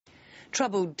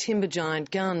Troubled timber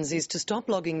giant Gunns is to stop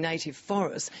logging native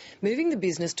forests, moving the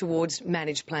business towards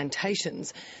managed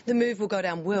plantations. The move will go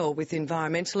down well with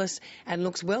environmentalists and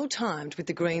looks well timed with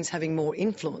the Greens having more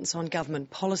influence on government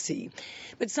policy.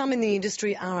 But some in the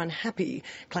industry are unhappy,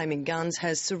 claiming Gunns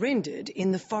has surrendered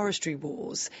in the forestry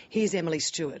wars. Here's Emily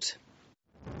Stewart.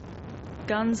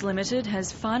 Gunns Limited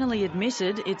has finally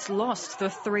admitted it's lost the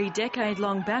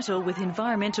 3-decade-long battle with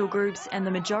environmental groups and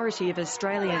the majority of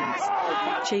Australians.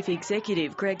 Chief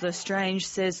Executive Greg Lestrange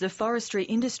says the forestry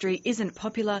industry isn't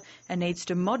popular and needs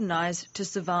to modernise to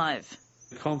survive.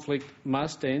 The conflict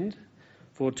must end,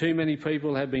 for too many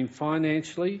people have been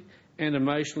financially and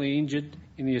emotionally injured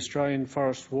in the Australian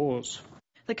forest wars.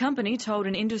 The company told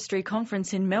an industry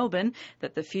conference in Melbourne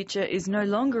that the future is no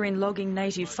longer in logging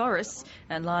native forests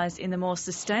and lies in the more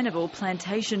sustainable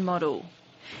plantation model.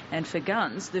 And for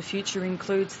Gunns, the future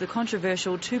includes the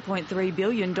controversial $2.3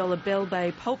 billion Bell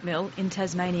Bay pulp mill in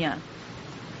Tasmania.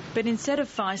 But instead of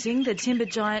fighting, the timber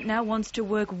giant now wants to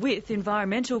work with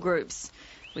environmental groups.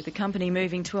 With the company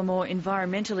moving to a more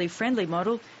environmentally friendly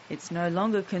model, it's no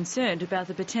longer concerned about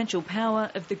the potential power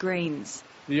of the Greens.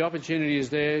 The opportunity is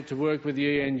there to work with the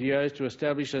NGOs to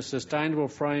establish a sustainable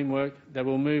framework that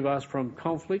will move us from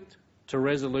conflict to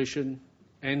resolution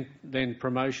and then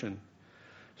promotion.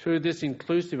 Through this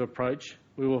inclusive approach,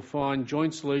 we will find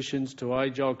joint solutions to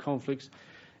age-old conflicts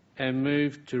and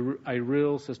move to a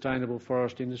real sustainable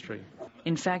forest industry.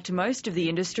 In fact, most of the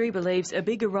industry believes a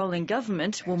bigger role in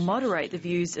government will moderate the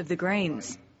views of the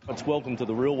Greens. It's welcome to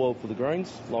the real world for the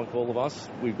Greens, like all of us.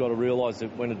 We've got to realise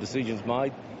that when a decision's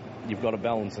made, you've got to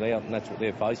balance it out, and that's what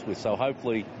they're faced with. So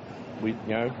hopefully,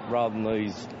 rather than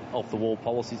these off-the-wall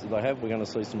policies that they have, we're going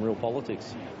to see some real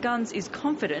politics. Gunns is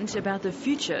confident about the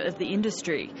future of the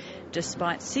industry,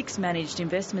 despite 6 managed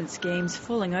investment schemes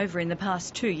falling over in the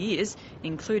past 2 years,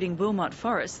 including Wilmot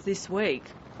Forest this week.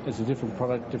 It's a different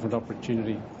product, different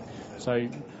opportunity. So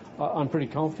I'm pretty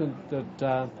confident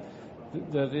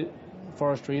that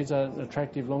forestry is an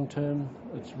attractive long-term.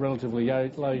 It's relatively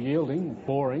low yielding,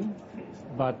 boring,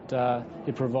 but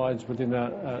it provides within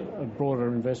a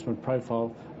broader investment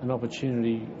profile an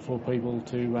opportunity for people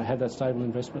to have that stable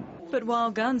investment. But while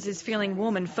Gunns is feeling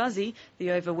warm and fuzzy,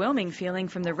 the overwhelming feeling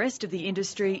from the rest of the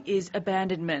industry is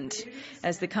abandonment.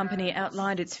 As the company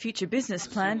outlined its future business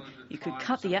plan, you could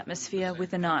cut the atmosphere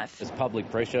with a knife. It's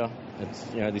public pressure, it's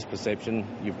this perception,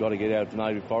 you've got to get out of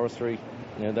native forestry,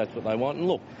 that's what they want. And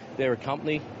look, they're a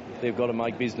company, they've got to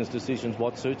make business decisions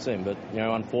what suits them, but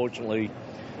unfortunately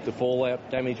the fallout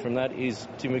damage from that is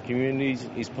timber communities,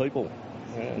 is people,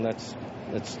 and that's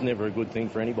never a good thing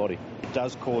for anybody. It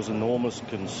does cause enormous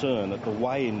concern at the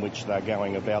way in which they're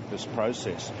going about this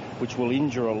process, which will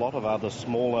injure a lot of other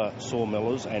smaller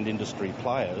sawmillers and industry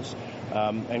players,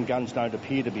 and Gunns don't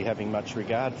appear to be having much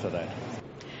regard for that.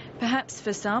 Perhaps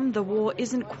for some, the war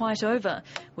isn't quite over,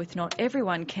 with not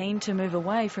everyone keen to move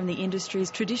away from the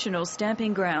industry's traditional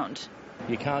stamping ground.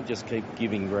 You can't just keep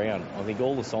giving ground. I think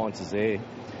all the science is there.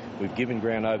 We've given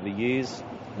ground over the years.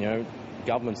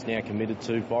 Government's now committed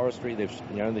to forestry. They're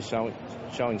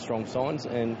showing strong signs,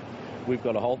 and we've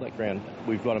got to hold that ground.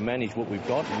 We've got to manage what we've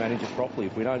got and manage it properly.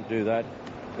 If we don't do that,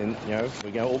 then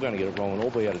we're all going to get it wrong and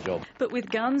all be out of job. But with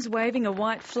Gunns waving a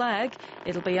white flag,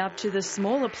 it'll be up to the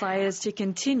smaller players to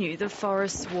continue the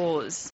forest wars.